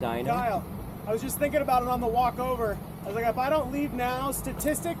Kyle, I was just thinking about it on the walk over. I was like, if I don't leave now,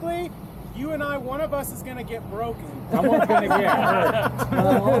 statistically, you and I, one of us is going to get broken. Someone's going to get hurt.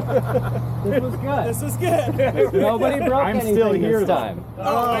 This was good. This is good. Nobody broke anything still here, this time.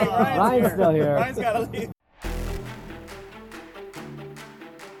 Oh, wait, Ryan's still here. Ryan's got to leave.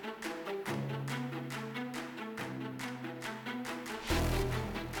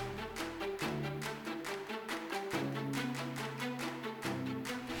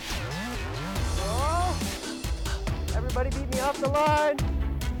 Everybody beat me off the line.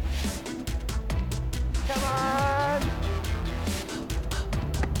 Come on.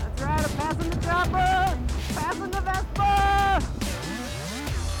 That's right, I'm passing the chopper. Passing the Vespa.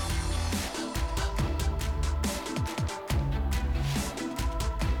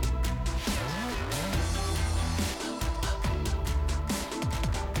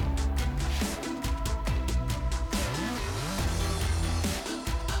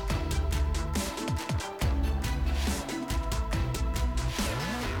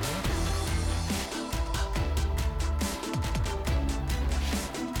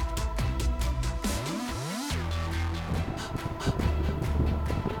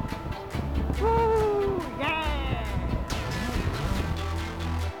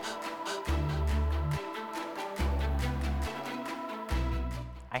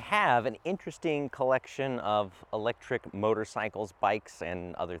 I have an interesting collection of electric motorcycles, bikes,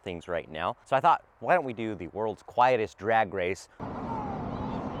 and other things right now. So I thought, why don't we do the world's quietest drag race?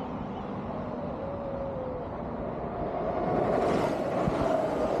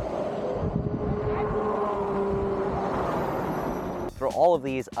 Throw all of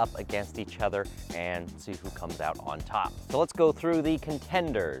these up against each other and see who comes out on top. So let's go through the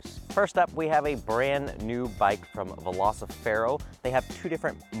contenders. First up, we have a brand new bike from Velocifero. They have two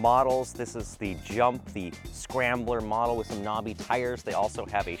different models. This is the Jump, the Scrambler model with some knobby tires. They also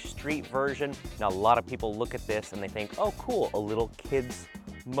have a street version. Now, a lot of people look at this and they think, oh, cool, a little kid's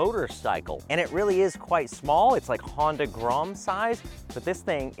motorcycle. And it really is quite small. It's like Honda Grom size, but this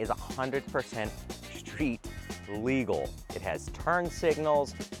thing is 100% street legal. It has turn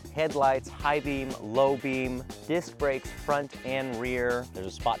signals, headlights, high beam, low beam, disc brakes front and rear. There's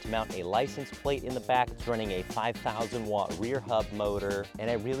a spot to mount a license plate in the back. It's running a 5,000 watt rear hub motor, and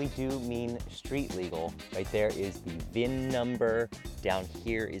I really do mean street legal. Right there is the VIN number. Down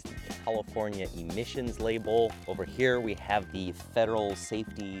here is the California emissions label. Over here we have the federal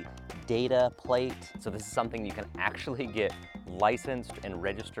safety data plate. So this is something you can actually get licensed and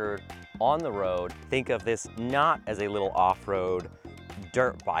registered on the road. Think of this not as a little off-road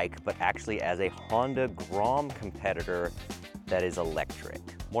dirt bike, but actually as a Honda Grom competitor that is electric.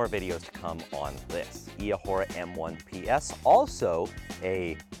 More videos to come on this. Iahora M1 PS, also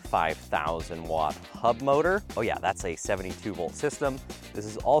a 5,000 watt hub motor. Oh yeah, that's a 72 volt system. This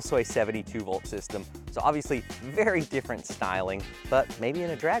is also a 72 volt system. So obviously very different styling, but maybe in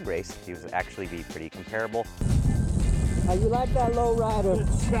a drag race, these would actually be pretty comparable. How you like that low rider? The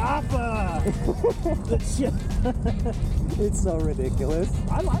chopper! It's so ridiculous.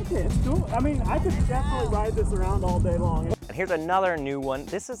 I like it. It's cool. I mean, I could definitely ride this around all day long. And here's another new one.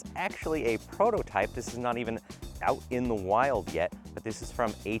 This is actually a prototype. This is not even out in the wild yet, but this is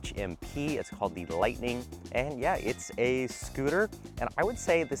from HMP. It's called the Lightning. And yeah, it's a scooter. And I would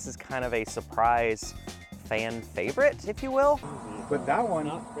say this is kind of a surprise fan favorite, if you will. But that one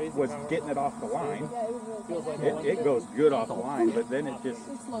was getting it off the line. It goes good off the line, but then it just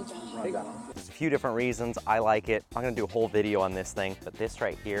runs out. There's a few different reasons I like it. I'm gonna do a whole video on this thing, but this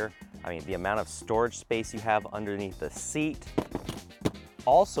right here, I mean, the amount of storage space you have underneath the seat.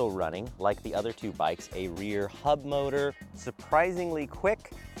 Also running, like the other two bikes, a rear hub motor, surprisingly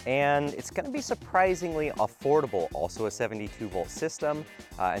quick, and it's gonna be surprisingly affordable. Also a 72 volt system.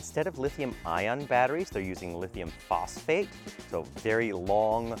 Instead of lithium ion batteries, they're using lithium phosphate. So very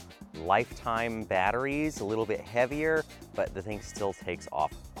long lifetime batteries, a little bit heavier, but the thing still takes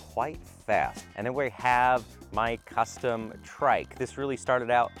off quite fast. And then we have my custom trike. This really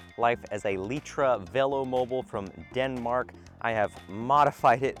started out life as a Litra Velomobile from Denmark. I have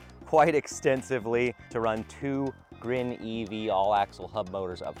modified it quite extensively to run two Grin EV all-axle hub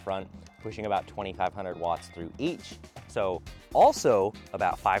motors up front, pushing about 2,500 watts through each. So also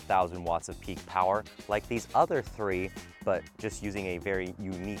about 5,000 watts of peak power, like these other three, but just using a very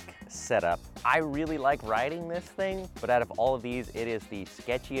unique setup. I really like riding this thing, but out of all of these, it is the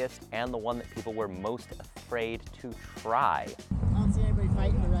sketchiest and the one that people were most afraid to try. I don't see anybody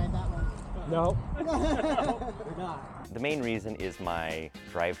fighting to ride that one. No. We're not. The main reason is my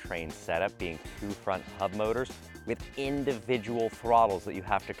drivetrain setup being two front hub motors with individual throttles that you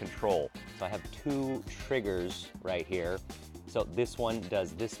have to control. So I have two triggers right here, So this one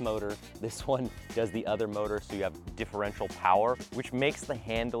does this motor, this one does the other motor, so you have differential power, which makes the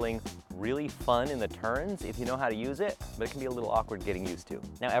handling really fun in the turns if you know how to use it, but it can be a little awkward getting used to.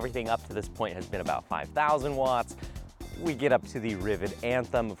 Now everything up to this point has been about 5,000 watts. We get up to the Ryvid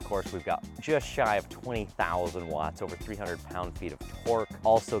Anthem. Of course, we've got just shy of 20,000 watts, over 300 pound-feet of torque.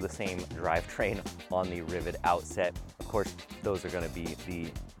 Also the same drivetrain on the Ryvid Outset. Of course, those are gonna be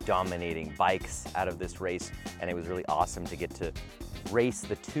the dominating bikes out of this race, and it was really awesome to get to race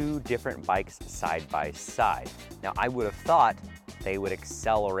the two different bikes side by side. Now, I would have thought they would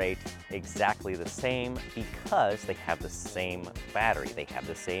accelerate exactly the same because they have the same battery. They have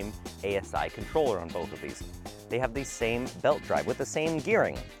the same ASI controller on both of these. They have the same belt drive with the same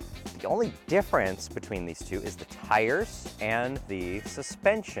gearing. The only difference between these two is the tires and the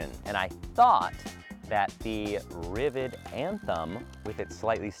suspension. And I thought that the Ryvid Anthem, with its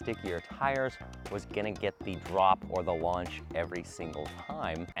slightly stickier tires, was gonna get the drop or the launch every single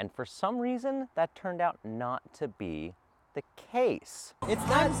time. And for some reason, that turned out not to be the case. It's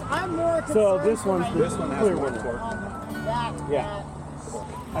not. I'm more concerned. So this one has clear more one. torque. Yeah.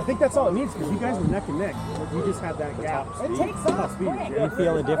 I think that's all it needs because you guys were neck and neck. You just had that gap. It takes off quick. You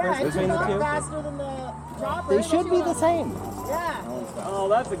feel the difference Yeah, between the it two? takes off faster than the chopper. They should be the same. Yeah. Oh,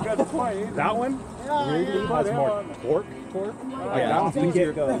 that's a good point. That one Yeah. Has more torque. Like that one's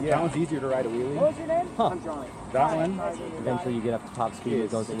easier. That one's easier to ride a wheelie. What was your name? I'm Johnny. That one Eventually you get up to top speed,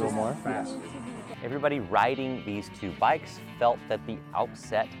 it goes a little more. fast. Everybody riding these two bikes felt that the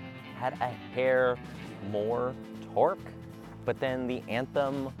Outset had a hair more torque, but then the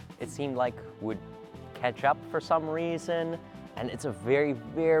Anthem, it seemed like, would catch up for some reason, and it's a very,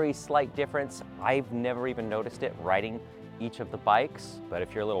 very slight difference. I've never even noticed it riding each of the bikes, but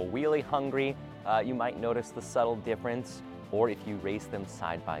if you're a little wheelie hungry, you might notice the subtle difference, or if you race them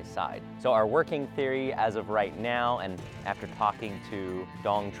side by side. So our working theory as of right now, and after talking to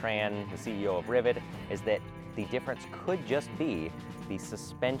Dong Tran, the CEO of Ryvid, is that the difference could just be the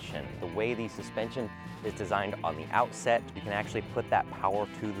suspension. The way the suspension is designed on the Outset, you can actually put that power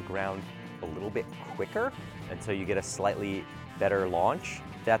to the ground a little bit quicker, and so you get a slightly better launch.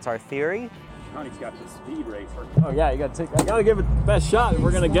 That's our theory. Johnny's got the speed racer. Oh yeah, I gotta give it the best shot if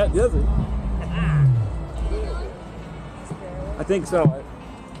we're gonna get dizzy. I think so.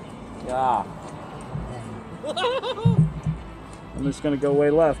 Yeah. I'm just gonna go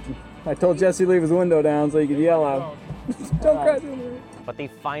way left. I told Jesse to leave his window down so he could yell out. Don't crash into me. But the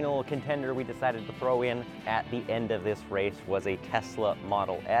final contender we decided to throw in at the end of this race was a Tesla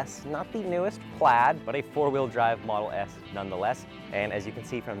Model S. Not the newest Plaid, but a four-wheel drive Model S nonetheless. And as you can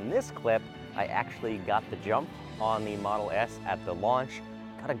see from this clip, I actually got the jump on the Model S at the launch.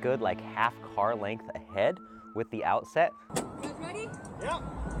 Got a good like half car length ahead with the Outset. You guys ready? Yeah.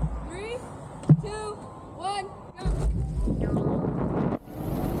 3, 2, 1, go.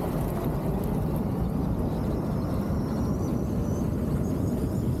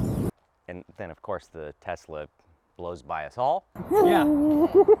 And then of course the Tesla blows by us all. Yeah.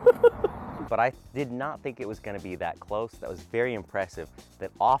 But I did not think it was going to be that close. That was very impressive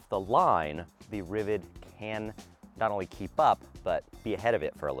that off the line, the Ryvid can not only keep up, but be ahead of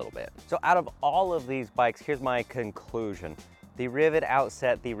it for a little bit. So out of all of these bikes, here's my conclusion. The Ryvid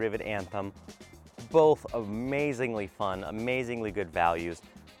Outset, the Ryvid Anthem, both amazingly fun, amazingly good values.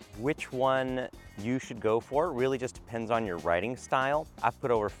 Which one you should go for really just depends on your riding style. I've put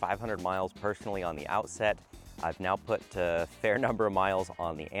over 500 miles personally on the Outset. I've now put a fair number of miles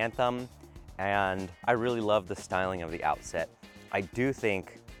on the Anthem, and I really love the styling of the Outset. I do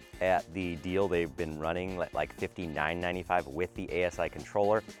think at the deal they've been running at like $59.95 with the ASI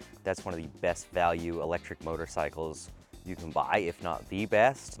controller, that's one of the best value electric motorcycles you can buy, if not the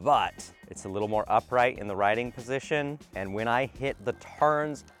best. But it's a little more upright in the riding position, and when I hit the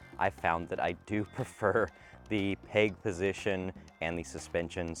turns, I found that I do prefer the peg position and the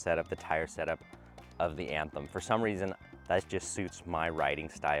suspension setup, the tire setup of the Anthem. For some reason, that just suits my riding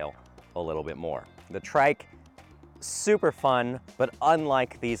style a little bit more. The trike, super fun, but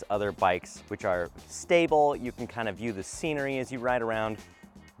unlike these other bikes, which are stable, you can kind of view the scenery as you ride around.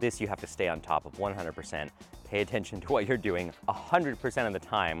 This you have to stay on top of 100%. Pay attention to what you're doing 100% of the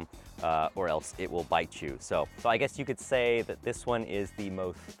time, or else it will bite you. So I guess you could say that this one is the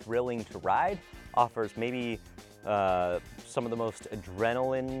most thrilling to ride, offers maybe some of the most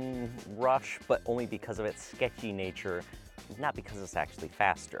adrenaline rush, but only because of its sketchy nature, not because it's actually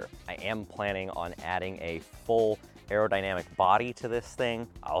faster. I am planning on adding a full aerodynamic body to this thing.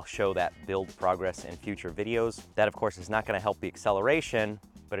 I'll show that build progress in future videos. That of course is not gonna help the acceleration,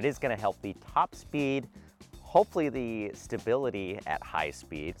 but it is gonna help the top speed, hopefully the stability at high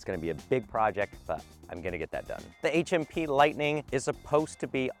speed. It's gonna be a big project, but I'm gonna get that done. The HMP Lightning is supposed to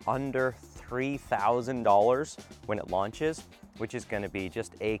be under $3,000 when it launches, which is gonna be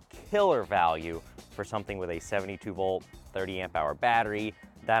just a killer value for something with a 72 volt, 30 amp hour battery,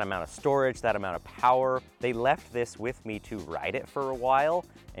 that amount of storage, that amount of power. They left this with me to ride it for a while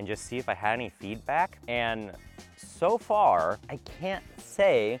and just see if I had any feedback. And so far, I can't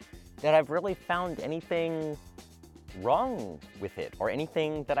say that I've really found anything wrong with it or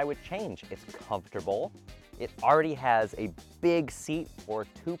anything that I would change. It's comfortable. It already has a big seat for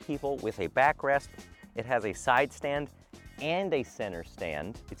 2 people with a backrest. It has a side stand and a center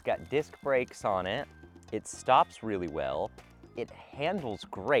stand. It's got disc brakes on it. It stops really well. It handles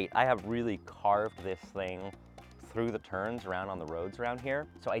great. I have really carved this thing through the turns around on the roads around here.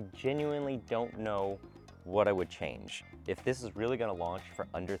 So I genuinely don't know what I would change. If this is really gonna launch for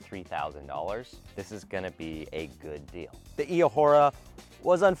under $3,000, this is gonna be a good deal. The Eohora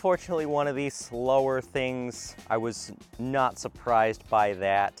was unfortunately one of these slower things. I was not surprised by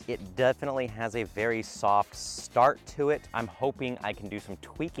that. It definitely has a very soft start to it. I'm hoping I can do some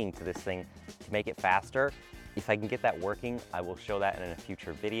tweaking to this thing to make it faster. If I can get that working, I will show that in a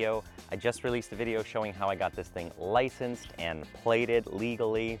future video. I just released a video showing how I got this thing licensed and plated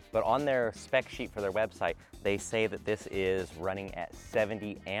legally, but on their spec sheet for their website, they say that this is running at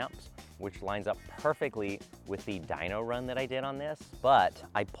 70 amps, which lines up perfectly with the dyno run that I did on this. But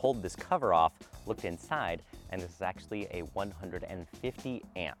I pulled this cover off, looked inside, and this is actually a 150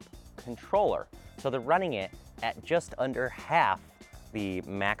 amp controller. So they're running it at just under half the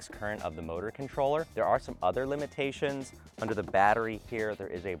max current of the motor controller. There are some other limitations. Under the battery here, there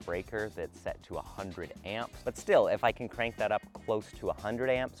is a breaker that's set to 100 amps. But still, if I can crank that up close to 100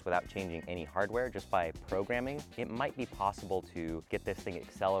 amps without changing any hardware, just by programming, it might be possible to get this thing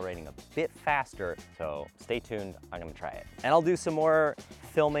accelerating a bit faster. So stay tuned, I'm gonna try it. And I'll do some more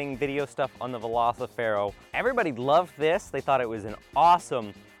filming video stuff on the Velocifero. Everybody loved this. They thought it was an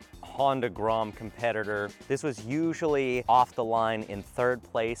awesome Honda Grom competitor. This was usually off the line in 3rd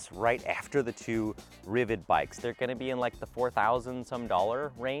place right after the 2 Ryvid bikes. They're gonna be in like the $4,000 some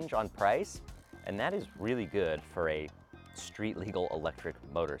range on price, and that is really good for a street legal electric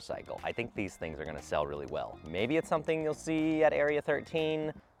motorcycle. I think these things are gonna sell really well. Maybe it's something you'll see at Area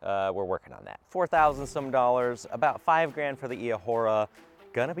 13. We're working on that. $4,000 some, about $5 grand for the Eohora,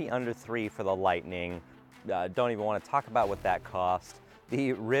 gonna be under $3 for the Lightning. Don't even wanna talk about what that cost.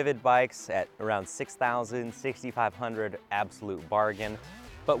 The Ryvid bikes at around $6,000, $6,500, absolute bargain.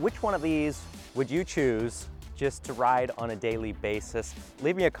 But which one of these would you choose just to ride on a daily basis?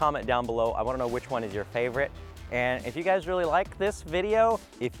 Leave me a comment down below. I wanna know which one is your favorite. And if you guys really like this video,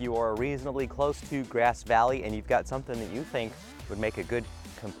 if you are reasonably close to Grass Valley and you've got something that you think would make a good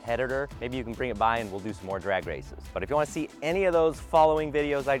competitor, maybe you can bring it by and we'll do some more drag races. But if you wanna see any of those following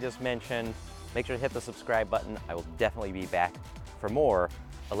videos I just mentioned, make sure to hit the subscribe button. I will definitely be back for more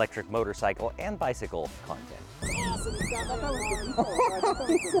electric motorcycle and bicycle content. When I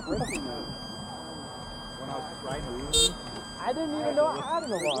was riding a wheelie, I didn't even know I had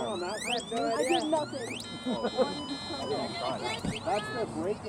an alarm. I did nothing. oh, That's the break.